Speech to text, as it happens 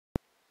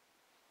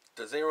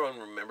Does anyone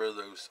remember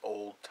those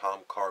old Tom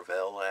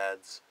Carvel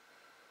ads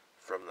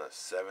from the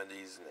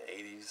 70s and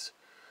 80s?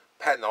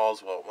 Patton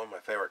Oswald, one of my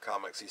favorite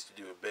comics, used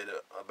to do a bit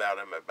about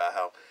him, about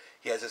how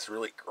he has this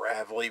really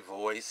gravelly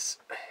voice,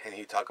 and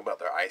he'd talk about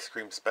their ice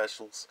cream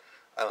specials.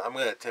 I'm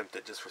going to attempt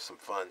it just for some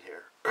fun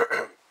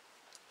here.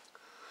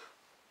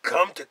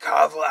 Come to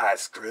Carvel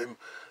Ice Cream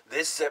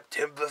this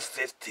September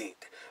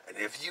 15th, and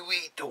if you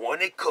eat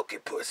 20 cookie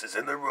pusses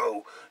in a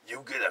row,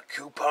 you get a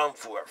coupon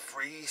for a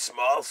free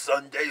small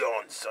sundae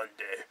on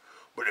Sunday.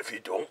 But if you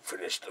don't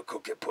finish the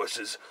cookie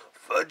pusses,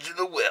 Fudge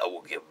the Well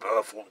will give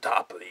birth on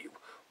top of you,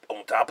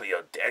 on top of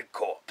your dead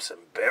corpse,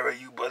 and bury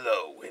you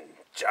below in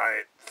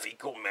giant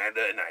fecal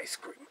matter and ice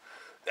cream.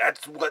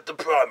 That's what the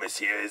promise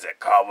here is at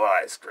Carvel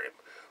Ice Cream,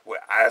 where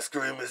ice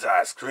cream is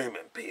ice cream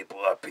and people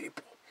are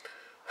people.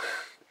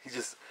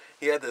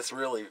 He had this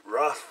really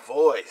rough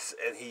voice,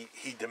 and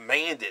he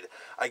demanded,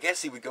 I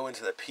guess he would go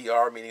into the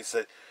PR meeting and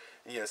said,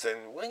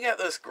 saying, we got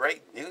this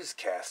great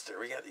newscaster,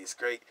 we got these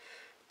great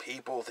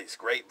people, these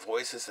great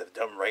voices that have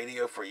done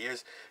radio for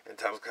years, and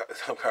Tom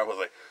Carvel was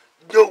like,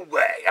 no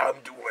way,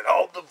 I'm doing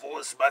all the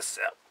voice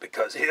myself,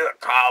 because here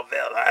at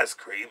Carvel Ice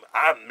Cream,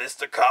 I'm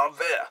Mr.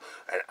 Carvel,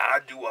 and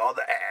I do all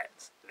the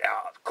ads.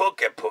 Now,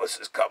 Cookie Puss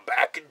has come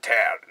back in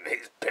town, and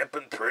he's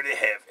pimping pretty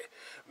heavy.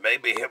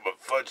 Maybe him and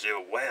Fudge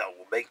the Well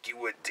will make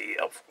you a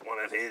deal for one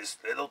of his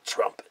little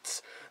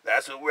trumpets.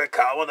 That's what we're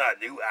calling our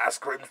new ice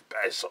cream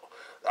special,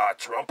 our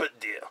trumpet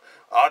deal.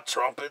 Our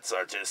trumpets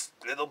are just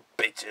little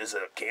bitches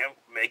that can't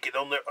make it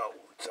on their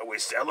own, so we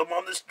sell them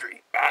on the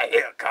street right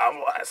here at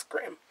Carvel Ice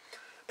Cream.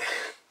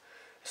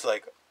 It's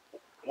like,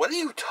 what are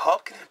you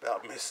talking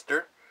about,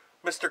 Mr.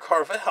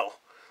 Carvel?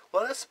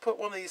 Let us put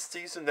one of these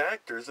seasoned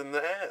actors in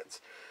the ads.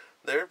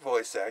 They're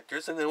voice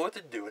actors and know what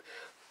they're doing.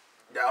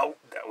 No,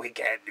 we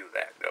can't do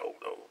that. No.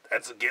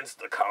 That's against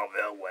the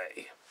Carvel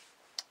way.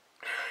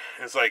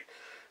 It's like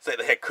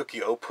they had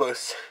Cookie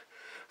Opus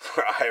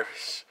for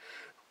Irish.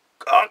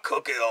 Our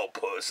Cookie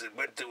Opus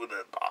went to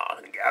the bar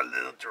and got a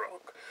little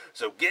drunk.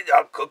 So get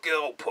our Cookie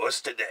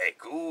Opus today.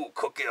 Ooh,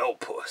 Cookie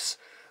Opus.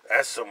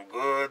 That's some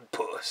good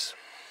puss.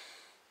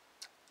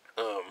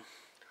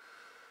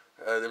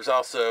 There's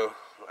also,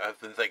 I've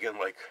been thinking,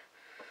 like,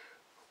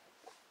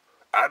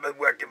 I've been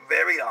working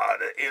very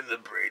hard in the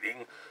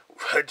breeding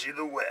Fudge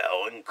the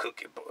Well and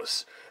Cookie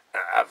Puss.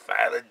 I've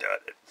finally done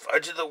it.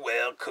 Fudge the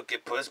Well, Cookie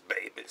Puss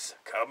babies.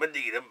 Come and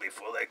eat them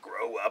before they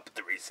grow up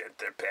to resent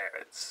their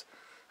parents.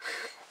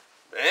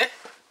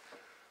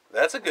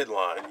 That's a good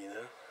line,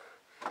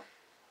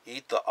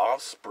 Eat the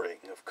offspring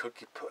of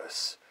Cookie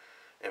Puss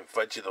and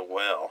Fudge the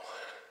Well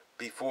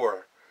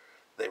before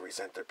they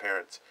resent their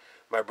parents.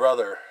 My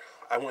brother,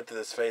 I went through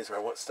this phase where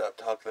I wouldn't stop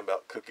talking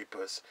about Cookie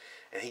Puss,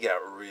 and he got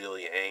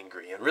really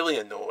angry and really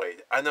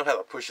annoyed. I know how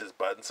to push his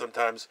button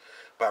sometimes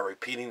by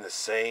repeating the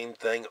same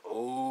thing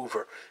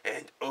over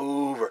and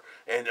over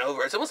and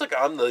over. It's almost like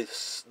I'm the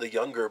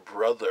younger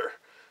brother,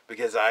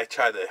 because I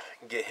try to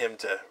get him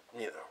to,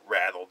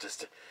 rattle,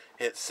 just to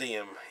see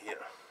him,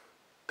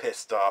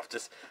 pissed off.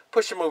 Just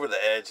push him over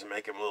the edge and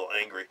make him a little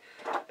angry.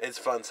 It's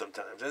fun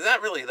sometimes. It's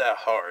not really that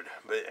hard,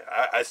 but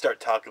I start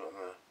talking in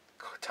the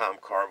Tom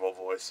Carvel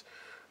voice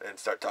and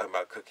start talking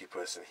about Cookie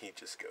Puss, and he'd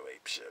just go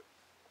apeshit.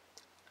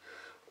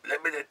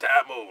 Limited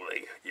time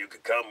only. You can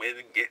come in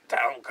and get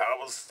Tom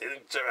Carvel's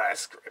signature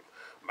ice cream.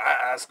 My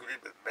ice cream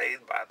is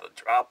made by the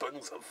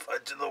droppings of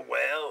Fudge the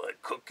Well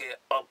and Cookie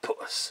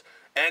Puss.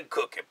 And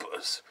Cookie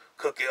Puss.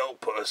 Cookie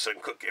Puss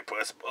and Cookie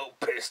Puss both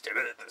pissed in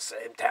it at the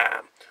same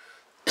time.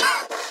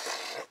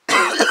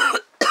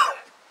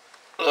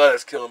 Oh,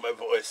 that's killing my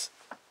voice.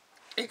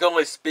 You can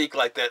only speak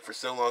like that for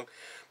so long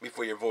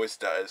before your voice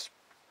dies.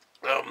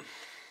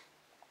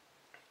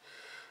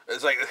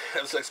 It's like,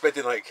 I was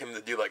expecting him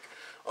to do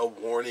a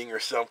warning or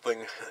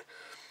something.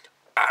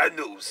 I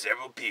know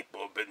several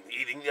people have been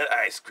eating the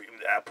ice cream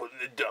that I put in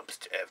the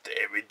dumpster after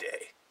every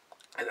day.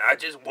 And I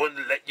just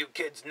wanted to let you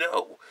kids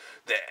know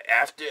that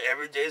after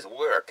every day's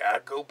work, I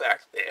go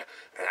back there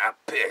and I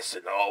piss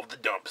in all of the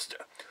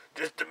dumpster.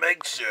 Just to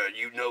make sure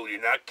you know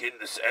you're not getting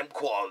the same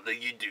quality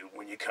you do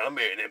when you come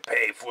in and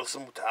pay for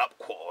some top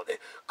quality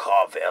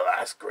Carvel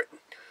ice cream.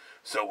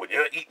 So when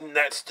you're eating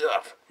that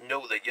stuff,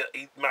 know that you're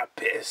eating my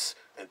piss,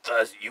 and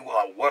thus you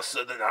are worse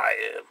than I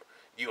am.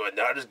 You are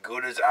not as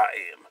good as I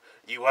am.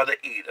 You are the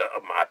eater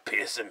of my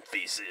piss and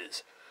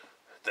feces.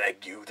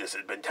 Thank you. This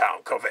has been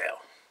Tom Carvel.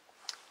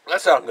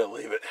 That's how I'm going to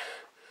leave it.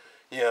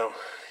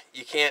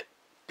 You can't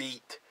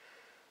beat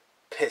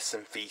piss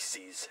and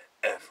feces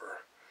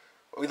ever.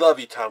 We love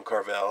you, Tom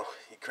Carvel,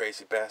 you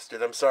crazy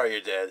bastard. I'm sorry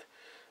you're dead.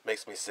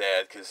 Makes me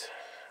sad, because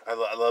I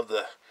love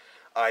the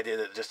idea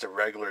that just a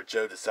regular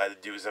Joe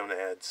decided to do his own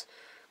ads,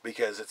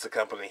 because it's a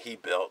company he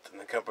built and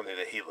the company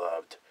that he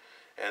loved.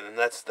 And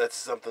that's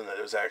something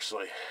that was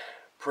actually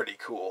pretty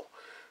cool.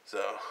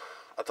 So,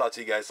 I'll talk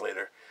to you guys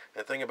later.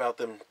 And think about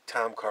them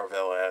Tom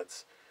Carvel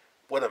ads.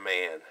 What a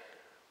man.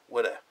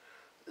 What a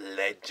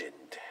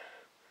legend.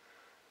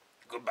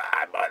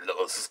 Goodbye, my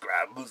little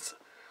subscribers.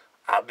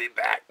 I'll be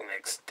back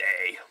next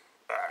day.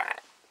 Alright.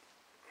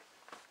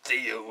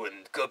 Theo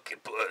and Cookie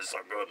Puss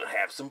are gonna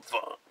have some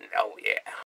fun. Oh yeah.